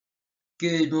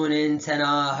Good morning,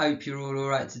 Tenor. Hope you're all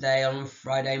right today on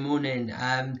Friday morning.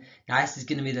 Now this is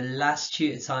going to be the last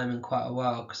tutor time in quite a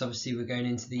while because obviously we're going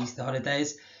into the Easter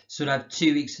holidays. So we'll have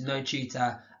 2 weeks with no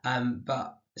tutor.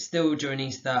 But still during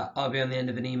Easter, I'll be on the end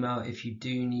of an email if you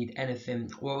do need anything.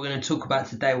 What we're going to talk about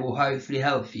today will hopefully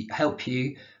help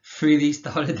you through the Easter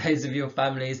holidays with your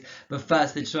families. But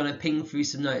first, I just want to ping through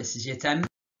some notices. Yeah, Tem?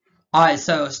 Alright,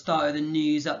 so I'll start with a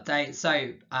news update.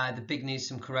 So the big news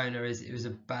from Corona is it was a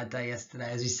bad day yesterday.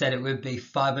 As we said, it would be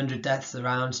 500 deaths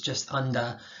around, just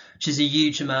under, which is a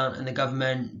huge amount, and the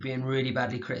government being really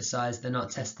badly criticised. They're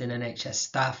not testing NHS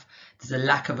staff. There's a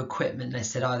lack of equipment. They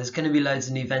said, there's going to be loads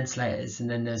of new ventilators, and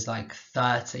then there's like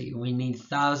 30. We need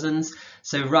thousands.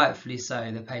 So rightfully so,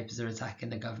 the papers are attacking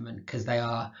the government because they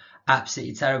are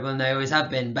absolutely terrible and they always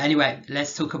have been. But anyway,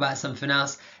 let's talk about something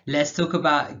else. Let's talk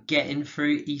about getting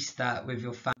through Easter with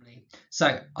your family.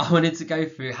 So I wanted to go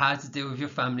through how to deal with your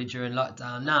family during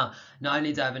lockdown. Now, not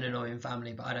only do I have an annoying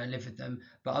family, but I don't live with them,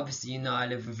 but obviously I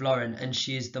live with Lauren, and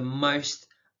she is the most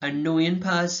annoying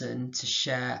person to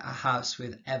share a house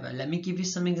with ever. Let me give you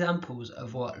some examples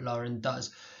of what Lauren does.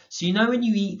 So when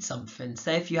you eat something,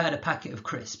 say if you had a packet of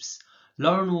crisps,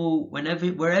 Lauren will,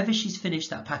 wherever she's finished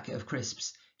that packet of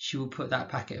crisps, she will put that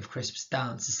packet of crisps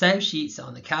down. So say if she eats it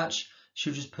on the couch,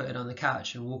 she'll just put it on the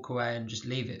couch and walk away and just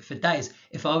leave it for days.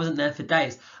 If I wasn't there for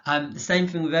days, the same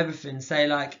thing with everything. Say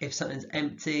like if something's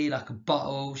empty, like a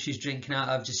bottle she's drinking out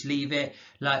of, just leave it.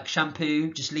 Like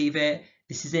shampoo, just leave it.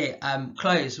 This is it.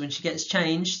 Clothes, when she gets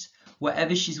changed,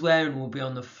 whatever she's wearing will be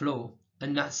on the floor.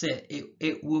 And that's it.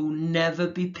 It will never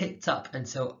be picked up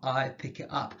until I pick it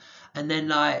up. And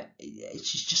then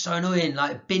it's just so annoying.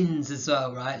 Like bins as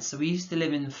well, right? So we used to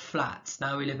live in flats.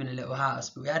 Now we live in a little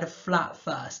house, but we had a flat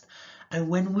first. And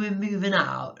when we're moving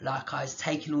out, I was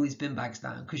taking all these bin bags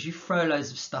down because you throw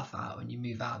loads of stuff out when you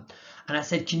move out. And I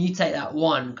said, can you take that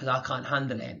one because I can't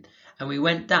handle it? And we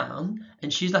went down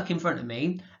and she's in front of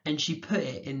me and she put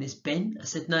it in this bin. I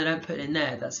said, no, don't put it in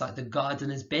there. That's like the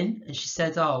gardener's bin. And she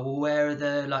said, oh, well, where are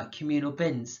the communal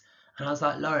bins? And I was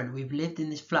like, Lauren, we've lived in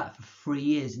this flat for 3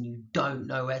 years and you don't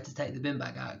know where to take the bin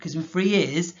bag out. Because in 3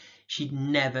 years, she'd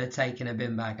never taken a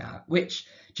bin bag out, which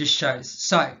just shows.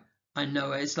 So I know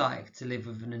what it's like to live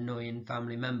with an annoying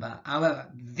family member.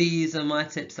 However, these are my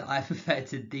tips that I've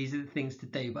perfected. These are the things to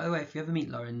do. By the way, if you ever meet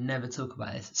Lauren, never talk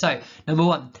about this. So number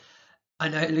one, I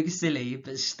know it looks silly,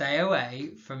 but stay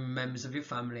away from members of your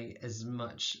family as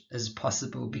much as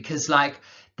possible because the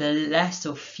less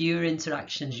or fewer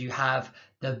interactions you have,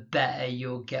 the better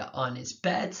you'll get on. It's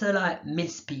better to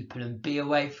miss people and be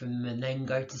away from them and then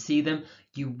go to see them.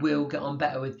 You will get on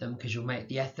better with them because you'll make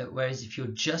the effort. Whereas if you're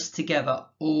just together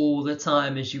all the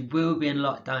time, as you will be in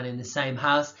lockdown in the same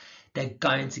house, they're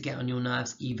going to get on your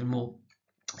nerves even more.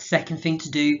 Second thing to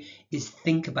do is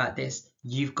think about this.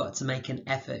 You've got to make an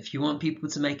effort. If you want people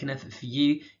to make an effort for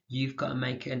you, you've got to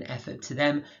make an effort to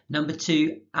them. Number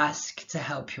two, ask to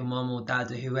help your mum or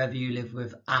dad or whoever you live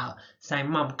with out. Say,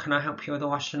 Mum, can I help you with the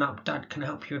washing up? Dad, can I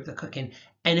help you with the cooking?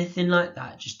 Anything like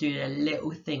that, just doing a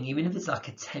little thing, even if it's like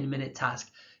a 10-minute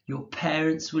task, your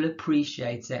parents will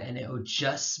appreciate it and it will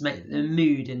just make the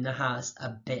mood in the house a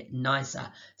bit nicer.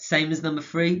 Same as number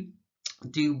three,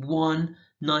 do one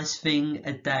nice thing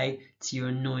a day to your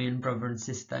annoying brother and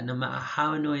sister, no matter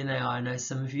how annoying they are. I know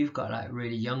some of you have got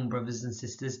really young brothers and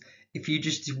sisters. If you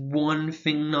just do one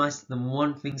thing nice to them,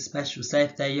 one thing special, say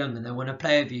if they're young and they want to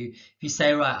play with you, if you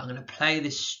say, right, I'm going to play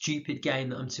this stupid game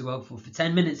that I'm too old for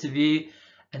 10 minutes of you,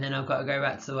 and then I've got to go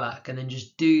back to work, and then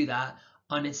just do that.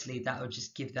 Honestly, that will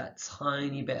just give that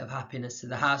tiny bit of happiness to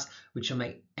the house, which will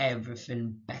make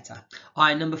everything better. All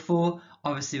right, number four,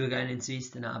 obviously we're going into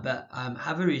Easter now, but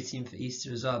have a routine for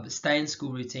Easter as well. But stay in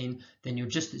school routine, then you're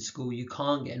just at school. You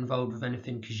can't get involved with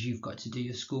anything because you've got to do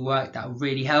your schoolwork. That will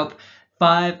really help.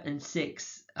 5 and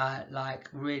 6,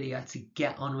 really to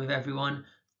get on with everyone.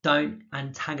 Don't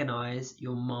antagonize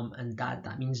your mom and dad.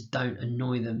 That means don't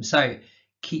annoy them. So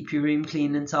keep your room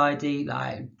clean and tidy.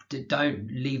 Don't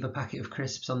leave a packet of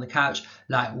crisps on the couch.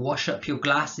 Wash up your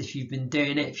glass if you've been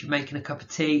doing it. If you're making a cup of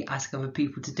tea, ask other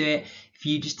people to do it. If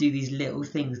you just do these little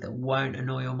things that won't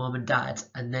annoy your mom and dad,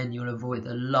 and then you'll avoid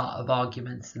a lot of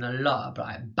arguments and a lot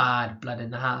of bad blood in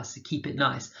the house. So keep it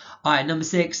nice. All right, number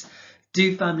 6,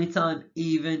 do family time,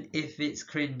 even if it's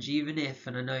cringe, even if,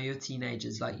 and I know you're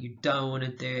teenagers, you don't want to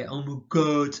do it, oh my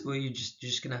god, or you're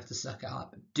just gonna have to suck it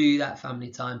up. Do that family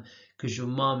time because your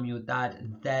mum, your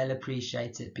dad, they'll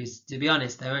appreciate it. Because to be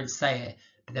honest, they won't say it,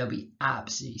 but they'll be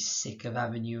absolutely sick of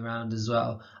having you around as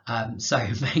well. So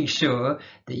make sure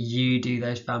that you do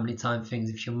those family time things.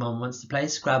 If your mum wants to play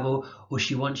Scrabble, or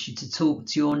she wants you to talk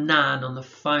to your nan on the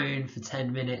phone for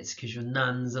 10 minutes because your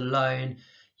nan's alone,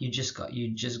 you just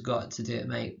got to do it,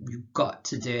 mate. You've got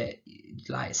to do it.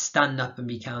 Like, stand up and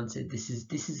be counted. This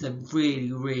is a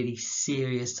really, really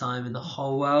serious time in the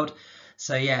whole world.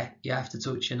 So yeah, you have to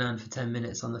talk to your nan for 10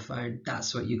 minutes on the phone.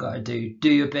 That's what you got to do.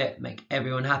 Do your bit, make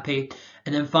everyone happy.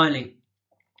 And then finally,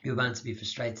 you're bound to be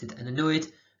frustrated and annoyed.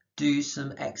 Do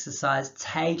some exercise,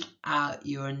 take out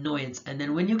your annoyance. And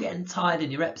then when you're getting tired in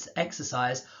your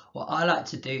exercise, what I like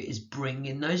to do is bring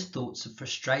in those thoughts of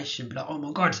frustration. Be like, oh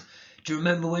my God, do you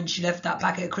remember when she left that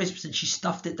packet of crisps and she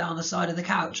stuffed it down the side of the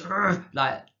couch?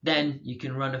 Like, then you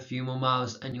can run a few more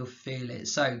miles and you'll feel it.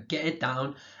 So get it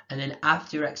down. And then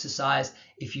after your exercise,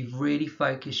 if you've really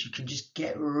focused, you can just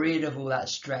get rid of all that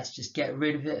stress. Just get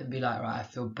rid of it and be like, right, I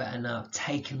feel better now. I've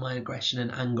taken my aggression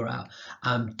and anger out.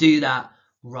 Do that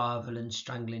rather than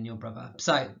strangling your brother.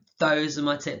 So those are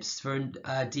my tips for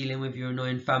dealing with your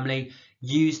annoying family.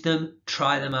 Use them,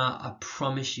 try them out. I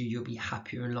promise you, you'll be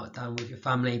happier in lockdown with your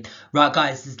family. Right,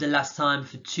 guys, this is the last time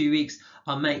for 2 weeks.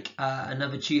 I'll make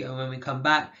another tutor when we come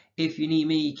back. If you need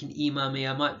me, you can email me.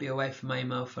 I might be away from my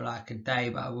email for like a day,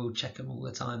 but I will check them all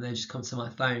the time. They just come to my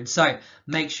phone. So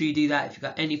make sure you do that. If you've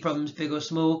got any problems, big or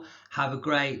small, have a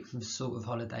great sort of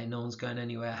holiday. No one's going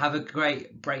anywhere. Have a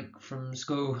great break from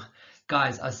school.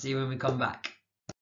 Guys, I'll see you when we come back.